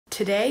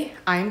Today,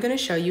 I am going to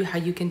show you how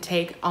you can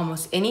take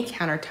almost any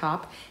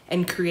countertop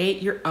and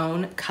create your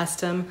own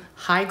custom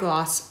high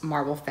gloss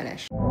marble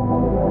finish.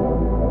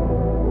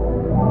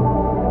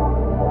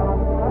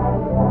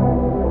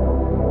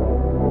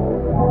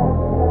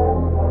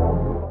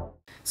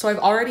 So I've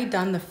already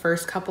done the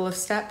first couple of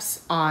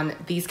steps on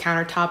these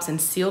countertops and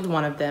sealed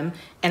one of them,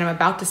 and I'm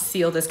about to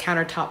seal this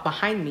countertop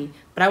behind me.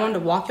 But I wanted to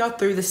walk y'all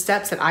through the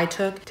steps that I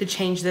took to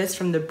change this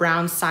from the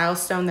brown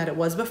silestone that it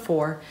was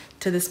before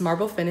to this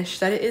marble finish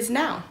that it is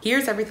now.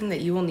 Here's everything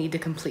that you will need to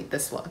complete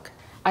this look.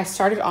 I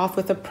started off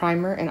with a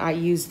primer, and I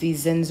used the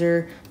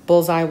Zinsser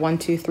Bullseye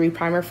 123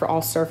 primer for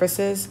all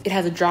surfaces. It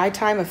has a dry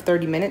time of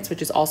 30 minutes,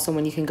 which is also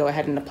when you can go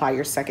ahead and apply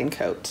your second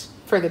coat.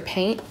 For the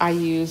paint, I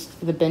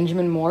used the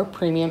Benjamin Moore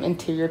Premium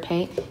Interior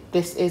Paint.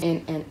 This is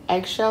in an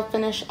eggshell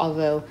finish,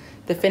 although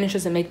the finish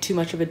doesn't make too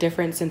much of a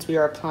difference since we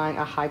are applying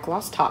a high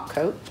gloss top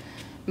coat.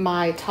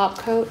 My top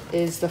coat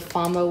is the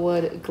Fama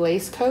Wood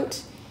Glaze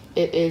Coat.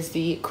 It is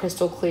the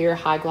crystal clear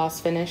high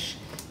gloss finish.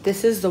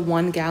 This is the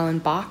 1 gallon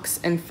box,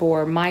 and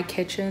for my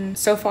kitchen,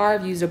 so far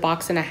I've used a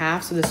box and a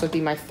half, so this would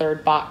be my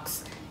third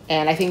box.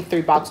 And I think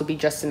 3 boxes will be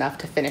just enough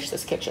to finish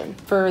this kitchen.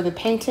 For the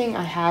painting,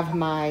 I have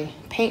my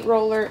paint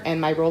roller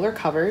and my roller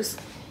covers.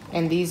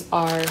 And these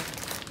are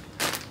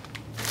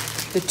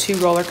the 2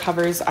 roller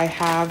covers. I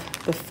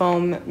have the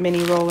foam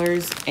mini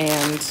rollers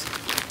and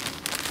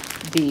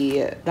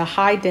the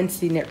high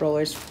density knit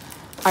rollers.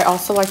 I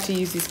also like to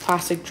use these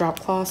plastic drop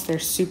cloths. They're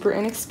super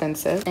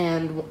inexpensive.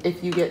 And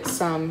if you get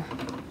some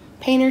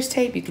painter's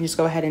tape, you can just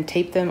go ahead and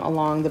tape them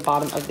along the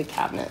bottom of the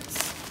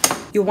cabinets.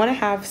 You'll want to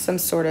have some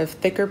sort of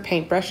thicker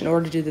paintbrush in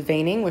order to do the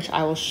veining, which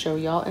I will show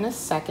y'all in a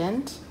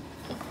second.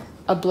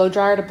 A blow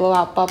dryer to blow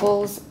out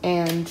bubbles,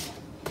 and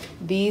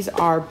these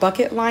are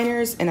bucket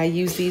liners, and I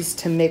use these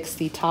to mix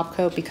the top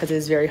coat because it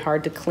is very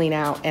hard to clean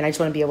out, and I just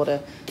want to be able to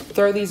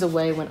throw these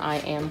away when I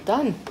am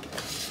done.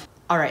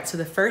 All right, so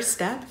the first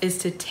step is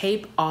to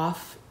tape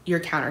off your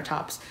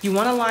countertops. You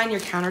want to line your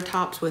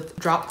countertops with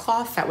drop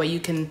cloth, that way you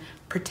can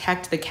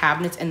protect the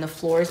cabinets and the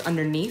floors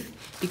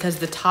underneath, because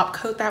the top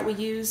coat that we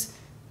use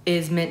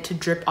is meant to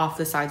drip off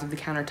the sides of the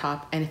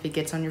countertop, and if it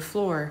gets on your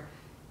floor,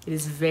 it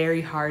is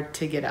very hard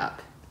to get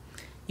up.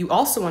 You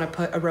also want to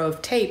put a row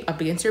of tape up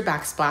against your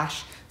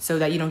backsplash so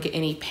that you don't get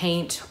any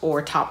paint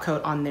or top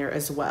coat on there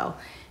as well.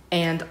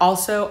 And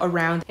also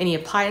around any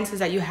appliances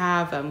that you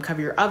have, cover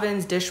your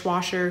ovens,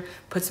 dishwasher,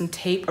 put some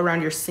tape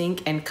around your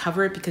sink and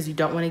cover it because you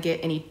don't want to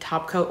get any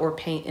top coat or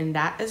paint in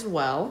that as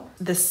well.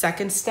 The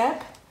second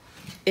step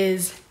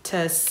is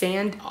to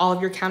sand all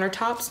of your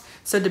countertops.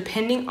 So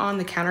depending on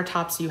the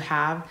countertops you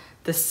have,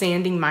 the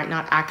sanding might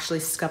not actually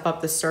scuff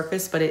up the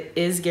surface, but it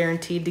is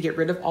guaranteed to get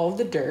rid of all of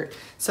the dirt.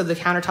 So the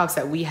countertops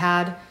that we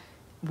had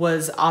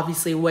was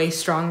obviously way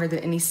stronger than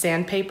any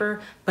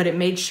sandpaper, but it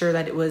made sure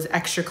that it was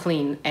extra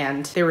clean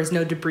and there was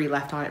no debris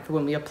left on it for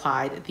when we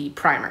applied the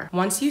primer.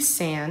 Once you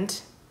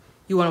sand,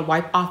 you want to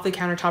wipe off the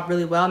countertop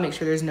really well, make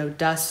sure there's no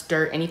dust,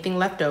 dirt, anything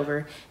left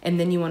over, and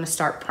then you want to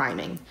start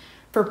priming.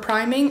 For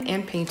priming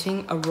and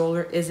painting, a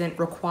roller isn't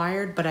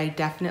required, but I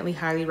definitely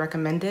highly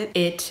recommend it.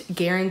 It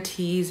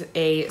guarantees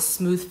a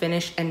smooth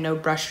finish and no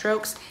brush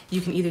strokes. You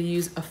can either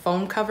use a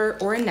foam cover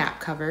or a nap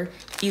cover.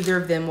 Either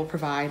of them will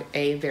provide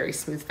a very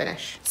smooth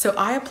finish. So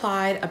I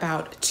applied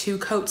about 2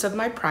 coats of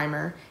my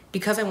primer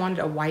because I wanted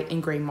a white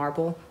and gray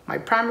marble. My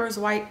primer was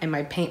white and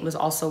my paint was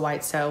also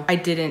white, so I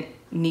didn't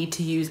need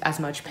to use as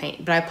much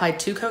paint, but I applied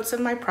 2 coats of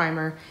my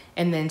primer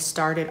and then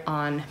started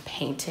on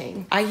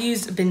painting. I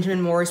used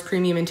Benjamin Moore's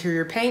Premium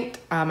Interior Paint.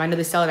 I know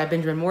they sell it at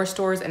Benjamin Moore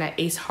stores and at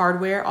Ace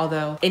Hardware,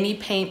 although any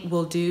paint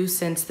will do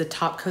since the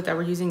top coat that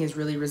we're using is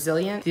really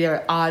resilient.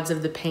 The odds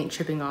of the paint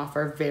chipping off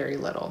are very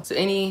little. So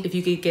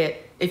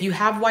if you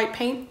have white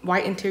paint,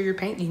 white interior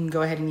paint, you can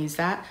go ahead and use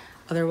that.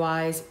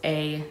 Otherwise,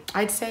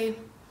 I'd say,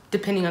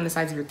 depending on the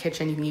size of your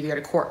kitchen, you can either get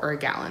a quart or a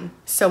gallon.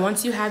 So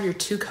once you have your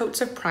 2 coats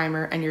of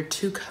primer and your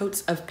 2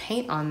 coats of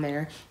paint on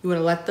there, you want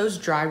to let those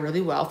dry really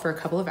well for a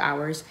couple of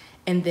hours,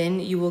 and then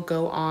you will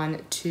go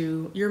on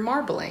to your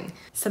marbling.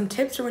 Some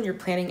tips for when you're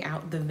planning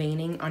out the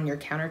veining on your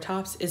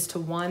countertops is to,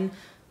 1,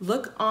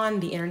 look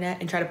on the internet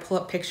and try to pull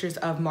up pictures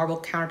of marble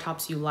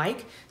countertops you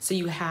like so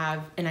you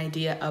have an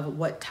idea of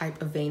what type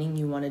of veining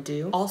you want to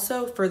do.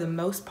 Also, for the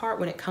most part,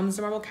 when it comes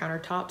to marble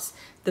countertops,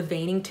 the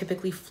veining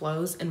typically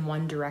flows in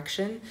one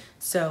direction.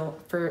 So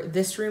for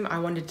this room, I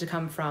wanted to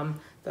come from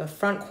the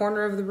front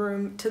corner of the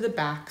room to the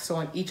back. So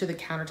on each of the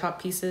countertop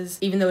pieces,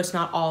 even though it's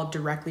not all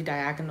directly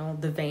diagonal,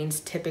 the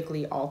veins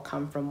typically all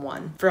come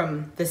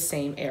from the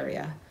same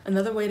area.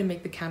 Another way to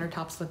make the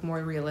countertops look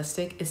more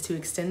realistic is to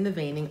extend the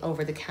veining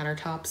over the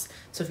countertops.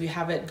 So if you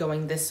have it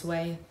going this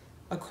way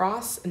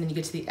across and then you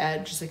get to the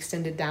edge, just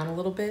extend it down a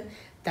little bit.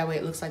 That way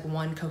it looks like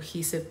one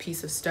cohesive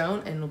piece of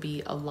stone, and it'll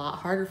be a lot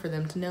harder for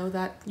them to know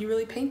that you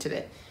really painted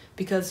it.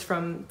 Because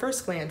from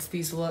first glance,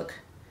 these look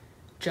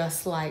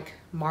just like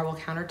marble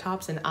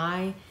countertops, and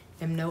I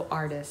am no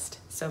artist.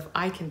 So if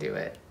I can do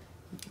it,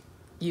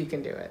 you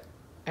can do it.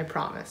 I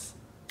promise.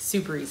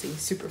 Super easy,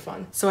 super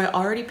fun. So I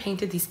already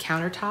painted these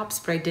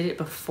countertops, but I did it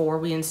before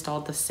we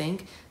installed the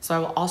sink. So I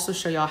will also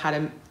show y'all how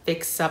to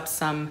fix up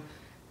some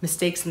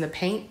mistakes in the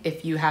paint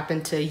if you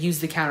happen to use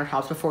the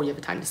countertops before you have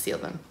the time to seal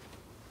them.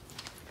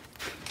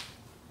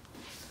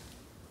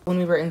 When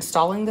we were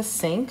installing the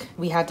sink,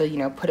 we had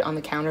to, put it on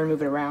the counter and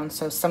move it around.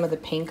 So some of the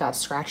paint got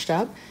scratched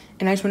up.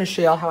 And I just want to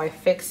show y'all how I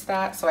fixed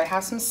that. So I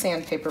have some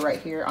sandpaper right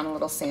here on a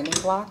little sanding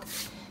block.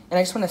 And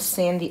I just want to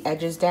sand the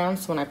edges down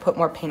so when I put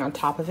more paint on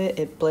top of it,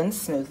 it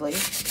blends smoothly.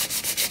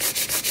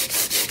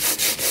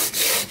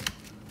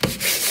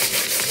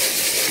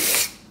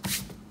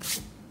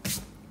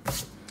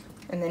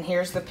 And then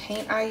here's the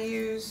paint I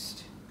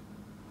used.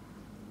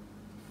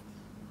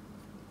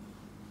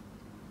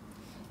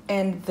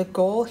 And the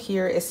goal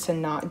here is to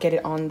not get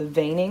it on the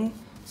veining.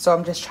 So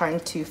I'm just trying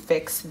to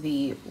fix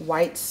the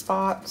white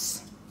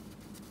spots.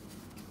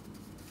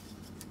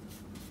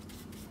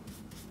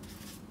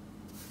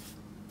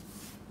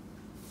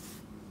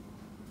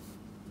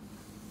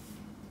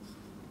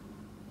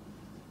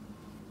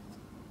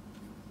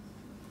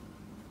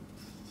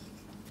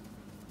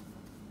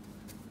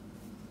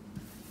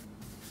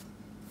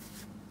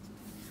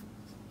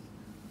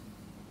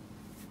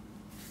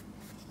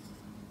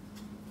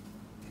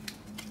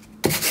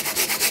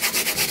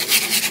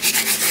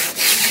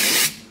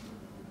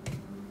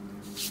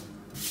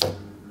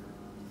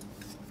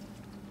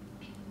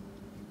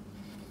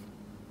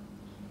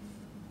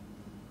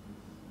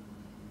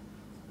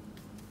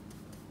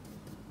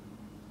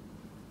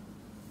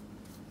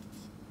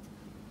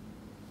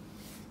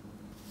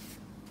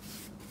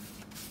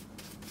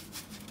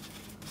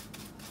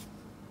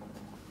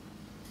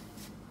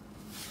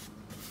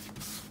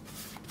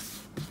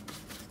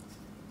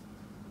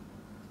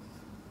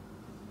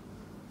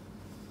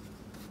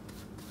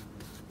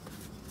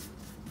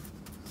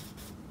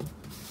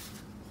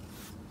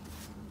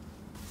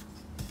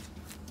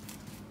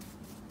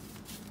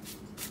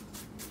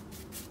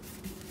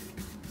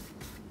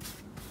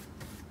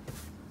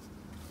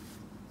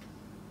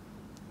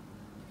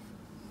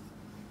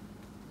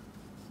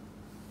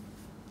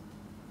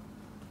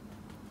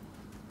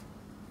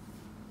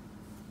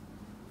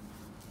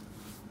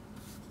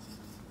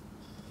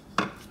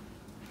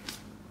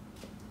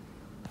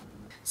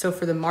 So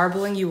for the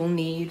marbling, you will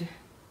need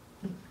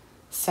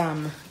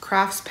some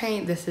crafts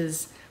paint. This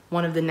is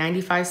one of the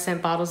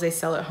 95-cent bottles they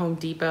sell at Home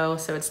Depot,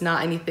 so it's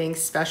not anything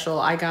special.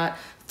 I got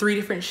 3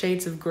 different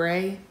shades of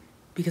gray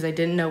because I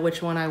didn't know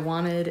which one I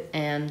wanted,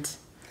 and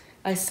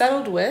I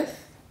settled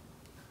with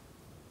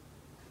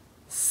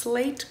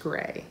slate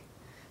gray.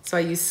 So I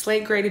used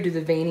slate gray to do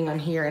the veining on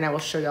here, and I will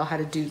show y'all how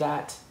to do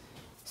that.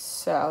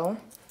 So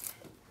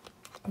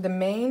the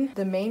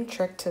main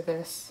trick to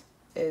this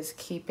is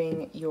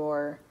keeping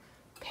your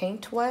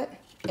paint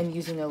wet and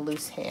using a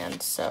loose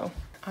hand. So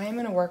I am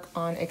going to work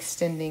on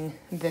extending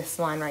this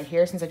line right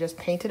here. Since I just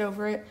painted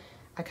over it,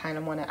 I kind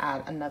of want to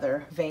add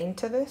another vein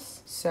to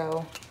this.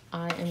 So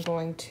I am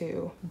going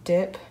to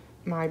dip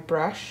my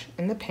brush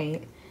in the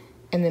paint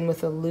and then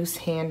with a loose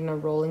hand and a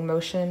rolling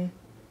motion,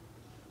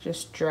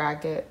 just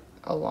drag it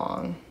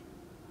along.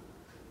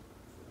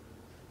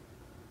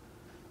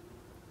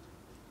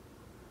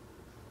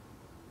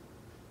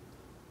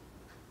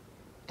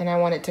 And I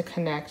want it to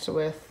connect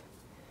with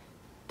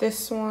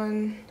this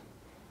one.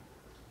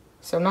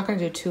 So I'm not going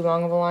to do too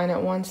long of a line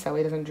at once, that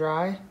way it doesn't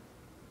dry.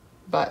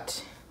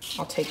 But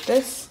I'll take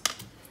this,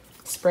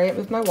 spray it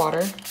with my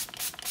water.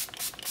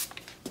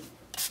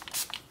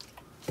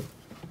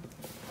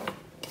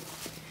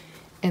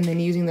 And then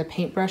using the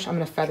paintbrush, I'm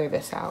going to feather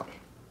this out.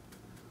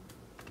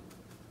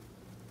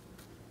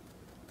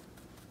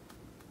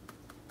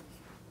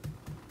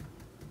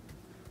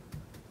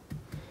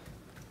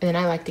 And then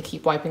I like to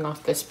keep wiping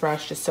off this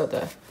brush just so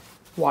the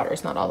water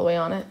is not all the way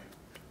on it.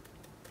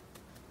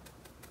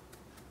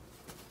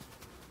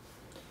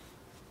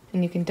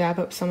 And you can dab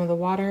up some of the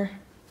water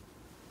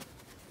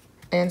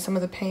and some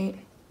of the paint.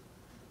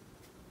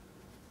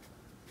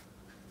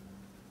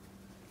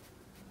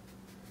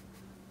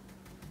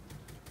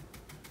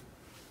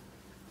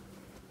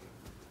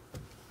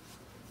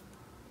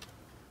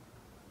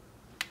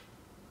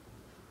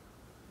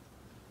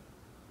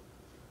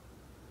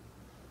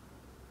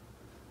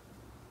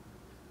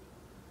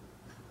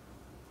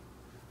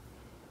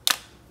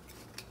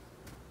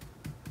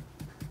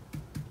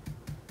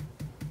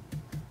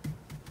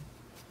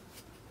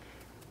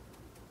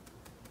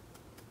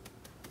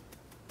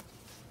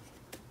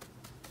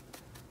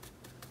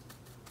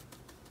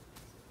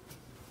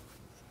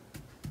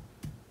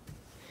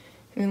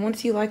 And then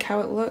once you like how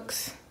it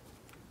looks,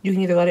 you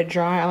can either let it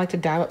dry. I like to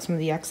dab up some of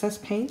the excess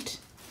paint.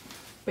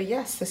 But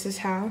yes, this is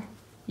how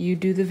you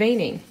do the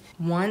veining.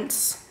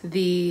 Once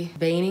the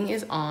veining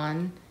is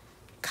on,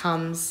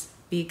 comes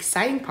the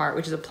exciting part,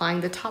 which is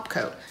applying the top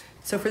coat.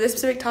 So for this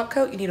specific top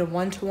coat, you need a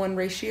 1-to-1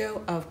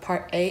 ratio of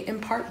part A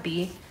and part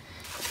B.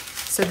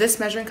 So this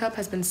measuring cup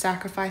has been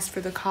sacrificed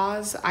for the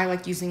cause. I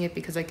like using it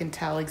because I can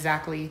tell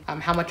exactly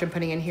how much I'm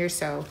putting in here.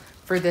 So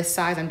for this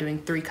size, I'm doing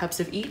 3 cups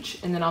of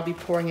each, and then I'll be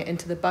pouring it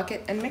into the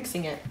bucket and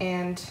mixing it.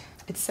 And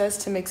It says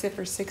to mix it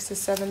for 6 to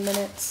 7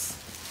 minutes.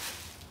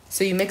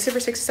 So you mix it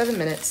for 6 to 7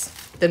 minutes,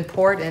 then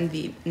pour it in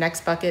the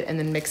next bucket and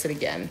then mix it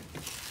again.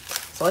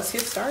 So let's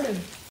get started.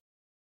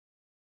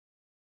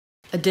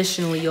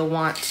 Additionally, you'll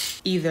want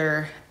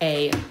either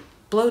a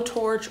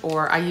blowtorch,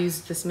 or I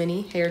use this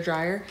mini hair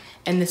dryer,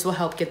 and this will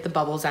help get the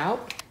bubbles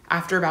out.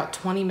 After about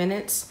 20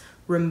 minutes,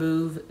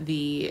 remove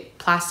the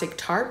plastic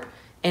tarp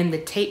and the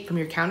tape from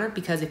your counter,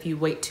 because if you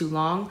wait too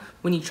long,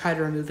 when you try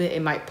to remove it,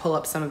 it might pull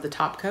up some of the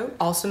top coat.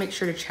 Also make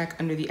sure to check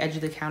under the edge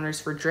of the counters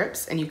for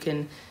drips, and you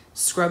can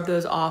scrub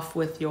those off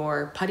with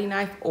your putty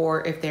knife,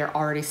 or if they're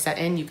already set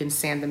in, you can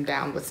sand them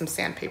down with some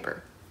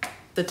sandpaper.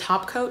 The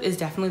top coat is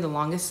definitely the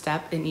longest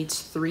step. It needs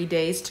 3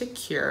 days to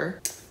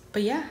cure,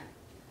 but yeah,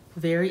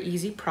 very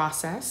easy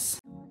process.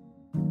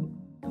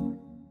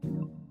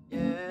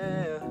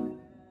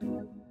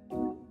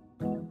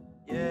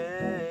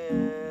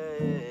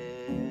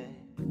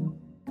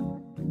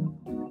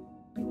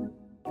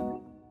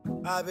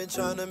 I've been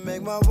trying to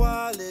make my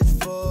wallet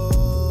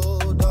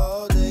fold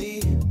all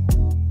day.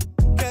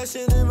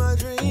 Cashing in my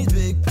dreams,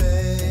 big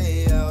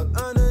payout.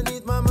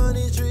 Underneath my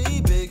money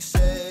tree, big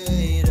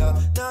shade out.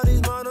 Now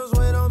these models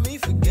wait on me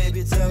for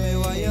baby. Tell me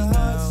why your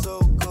heart's so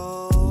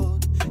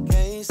cold.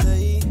 Can't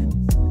say,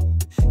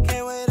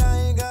 can't wait, I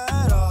ain't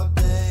got all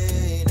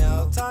day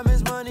now. Time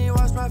is money,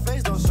 watch my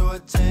face, don't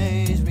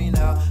shortchange me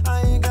now.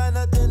 I ain't got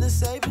nothing to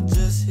say, but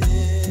just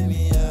hear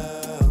me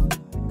out.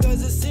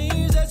 Cause it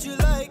seems that you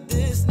like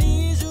this,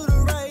 need you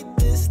to write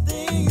this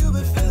thing you've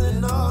been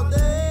feeling all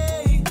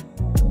day.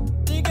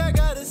 Think I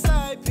got a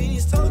side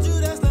piece, told you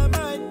that's not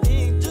my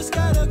thing, just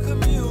gotta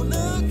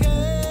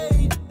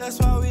communicate. That's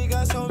why we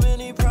got so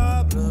many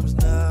problems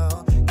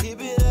now. Keep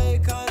it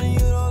A-con and you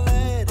don't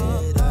let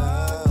it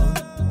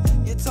out.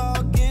 You're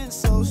talking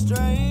so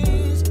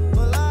strange,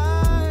 well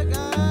I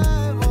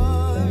got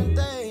one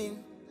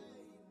thing.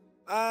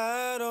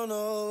 I don't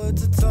know what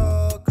to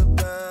talk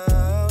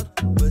about,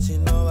 but you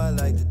know I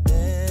like to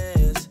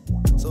dance.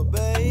 So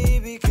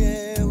baby,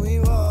 can we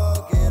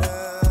walk it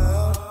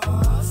out?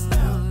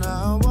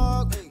 Now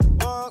walk,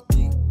 walk,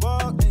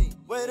 walk.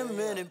 Wait a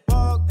minute,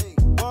 walk,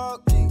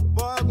 walk,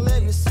 walk.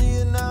 Let me see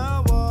it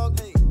now. Walk,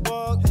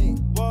 walk,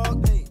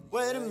 walk.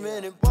 Wait a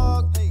minute,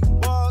 walk,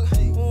 walk,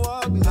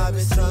 walk. I've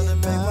been trying to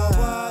make my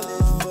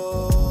wallet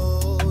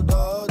fold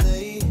all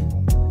day.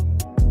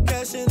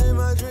 Cashing in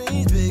my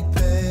dreams, big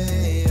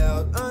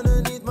payout.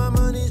 Underneath my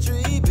money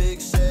tree,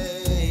 big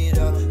shade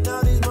out.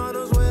 Now these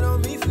models wait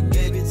on me for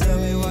baby. Tell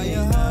me why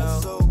your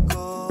heart's so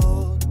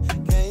cold.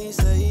 Can't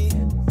say,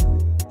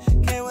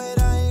 can't wait,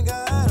 I ain't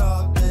got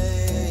all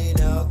day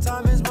now.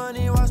 Time is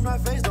money, watch my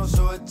face, don't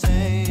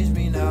shortchange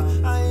me now.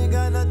 I ain't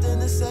got nothing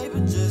to say,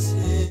 but just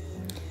hit.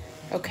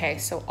 Okay,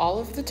 so all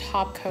of the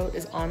top coat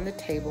is on the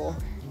table.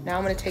 Now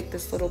I'm gonna take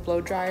this little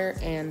blow dryer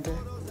and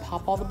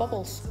pop all the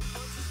bubbles.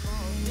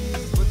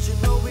 But you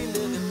know we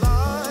live in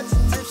large.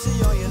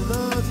 Tipsy on your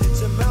love. Hit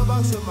your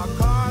mailbox with my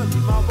car.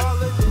 Leave my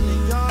wallet in the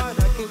yard.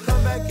 I can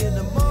come back in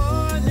the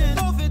morning.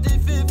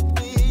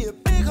 450-50. A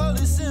big hole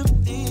is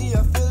empty.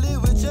 I feel it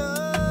with you.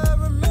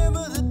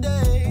 Remember the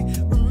day.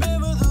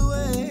 Remember the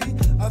way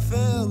I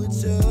felt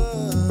with you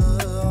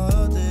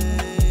all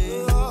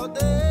day. All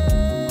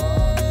day.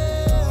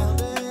 All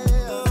day.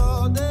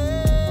 All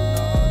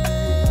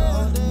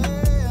day.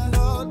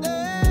 All day. All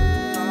day.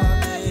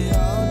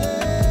 All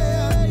day.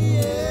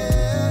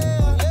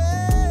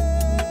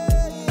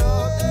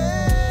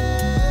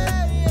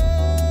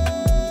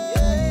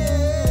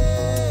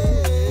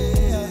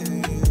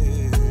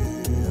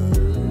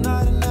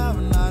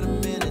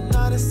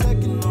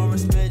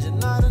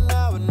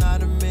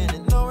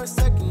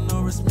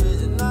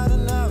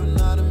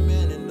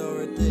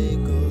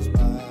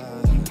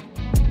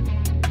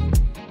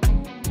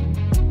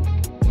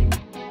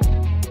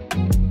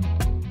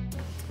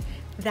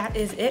 That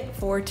is it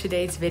for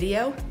today's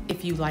video.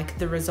 If you like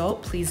the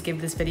result, please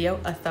give this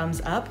video a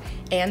thumbs up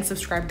and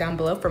subscribe down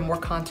below for more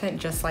content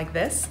just like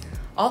this.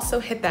 Also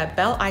hit that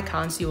bell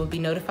icon so you will be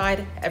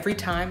notified every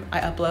time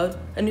I upload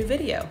a new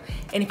video.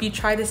 And if you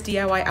try this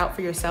DIY out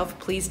for yourself,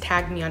 please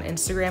tag me on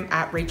Instagram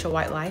at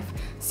RachelWhiteLife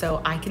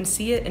so I can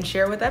see it and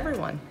share it with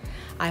everyone.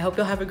 I hope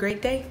you'll have a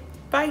great day.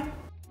 Bye.